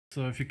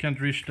So if you can't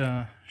reach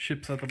the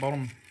chips at the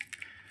bottom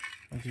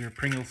of your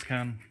Pringles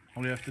can,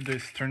 all you have to do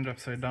is turn it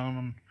upside down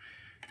and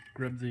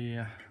grab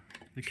the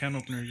can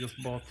opener you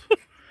just bought.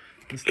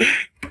 Just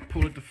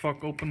pull it the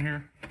fuck open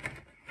here.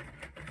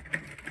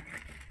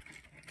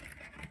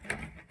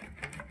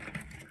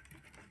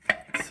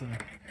 It's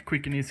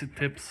quick and easy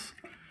tips.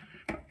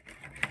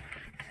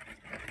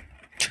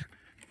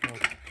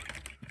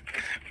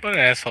 What an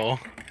asshole.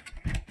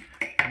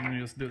 And then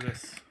you just do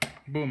this.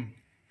 Boom.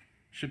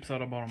 Chips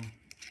out of bottom.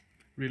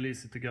 Really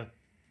easy to get.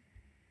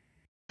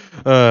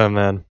 Oh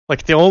man.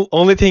 Like the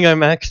only thing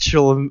I'm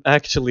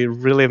actually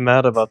really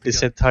mad about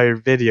this entire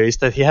video is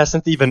that he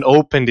hasn't even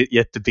opened it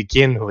yet to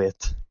begin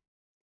with.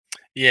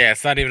 Yeah,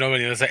 it's not even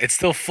open. It's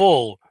still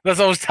full. That's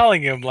what I was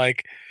telling him.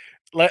 Like,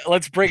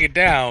 let's break it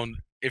down.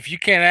 If you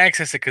can't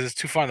access it because it's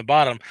too far on the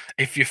bottom,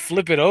 if you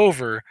flip it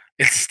over,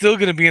 it's still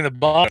going to be in the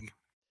bottom.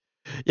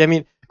 Yeah, I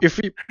mean, if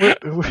we...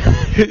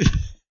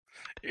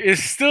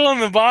 It's still on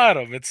the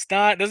bottom. It's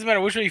not. Doesn't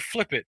matter which way you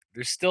flip it.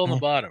 They're still on the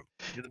bottom.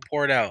 You have to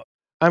pour it out.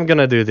 I'm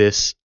gonna do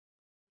this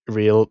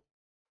real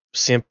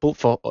simple,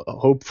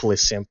 hopefully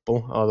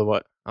simple.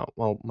 Otherwise,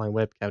 well, my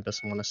webcam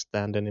doesn't want to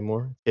stand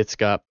anymore. It's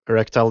got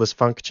erectile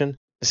dysfunction.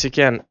 As you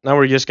can, now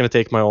we're just gonna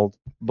take my old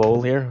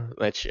bowl here,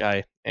 which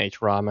I ate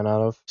ramen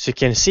out of. So you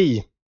can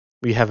see,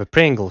 we have a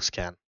Pringles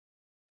can.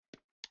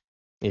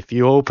 If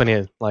you open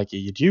it like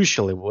you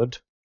usually would,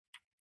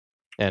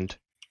 and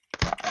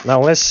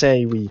now let's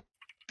say we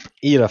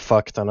eat a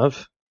fuck ton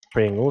of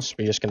Pringles,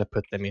 we're just gonna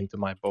put them into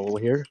my bowl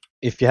here.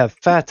 If you have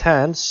fat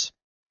hands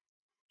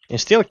and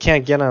still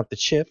can't get out the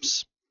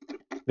chips,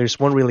 there's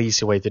one really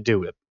easy way to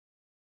do it.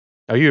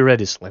 Are you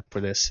ready, Slip, for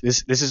this?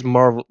 This is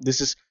Marvel. This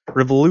is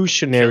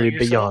revolutionary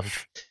beyond.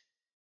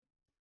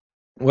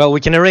 Well, we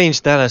can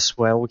arrange that as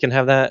well. We can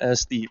have that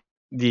as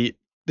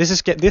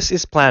this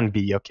is Plan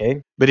B,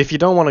 okay? But if you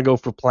don't want to go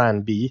for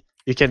Plan B,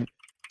 you can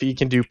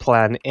do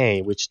Plan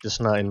A, which does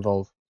not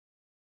involve.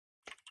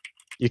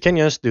 You can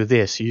just do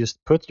this. You just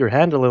put your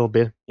hand a little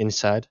bit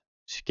inside,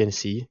 as you can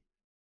see.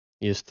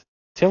 You just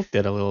tilt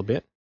it a little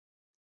bit.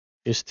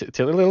 Just tilt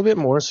it a little bit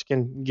more so you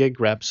can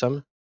grab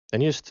some.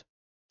 Then you just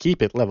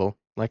keep it level,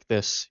 like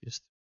this.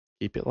 Just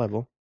keep it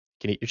level.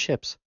 You can eat your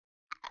chips.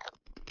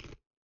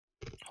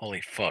 Holy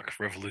fuck,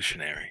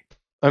 revolutionary.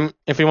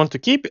 If you want to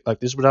keep it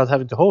like this without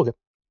having to hold it,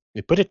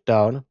 you put it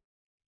down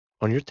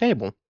on your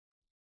table.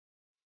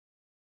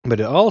 But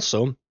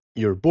also,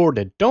 you're bored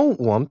and don't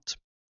want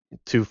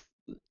to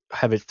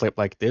have it flip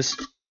like this,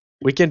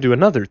 we can do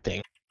another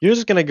thing. You're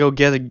just gonna go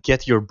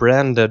get your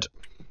branded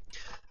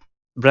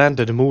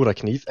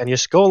Murakniv and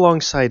just go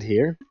alongside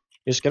here.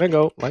 You're just gonna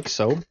go like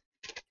so.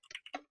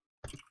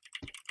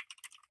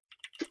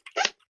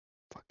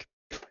 Fuck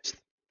Christ.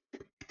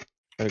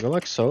 Gonna go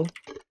like so.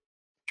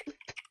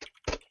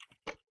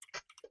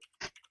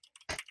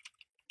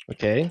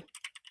 Okay.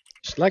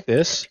 Just like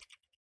this.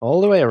 All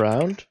the way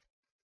around.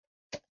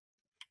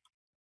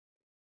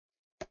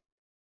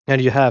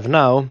 And you have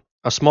now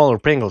a smaller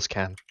Pringles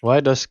can.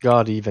 Why does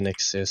God even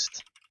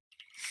exist?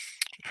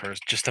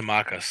 Just to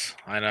mock us.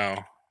 I know.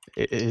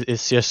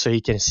 It's just so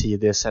he can see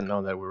this and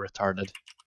know that we're retarded.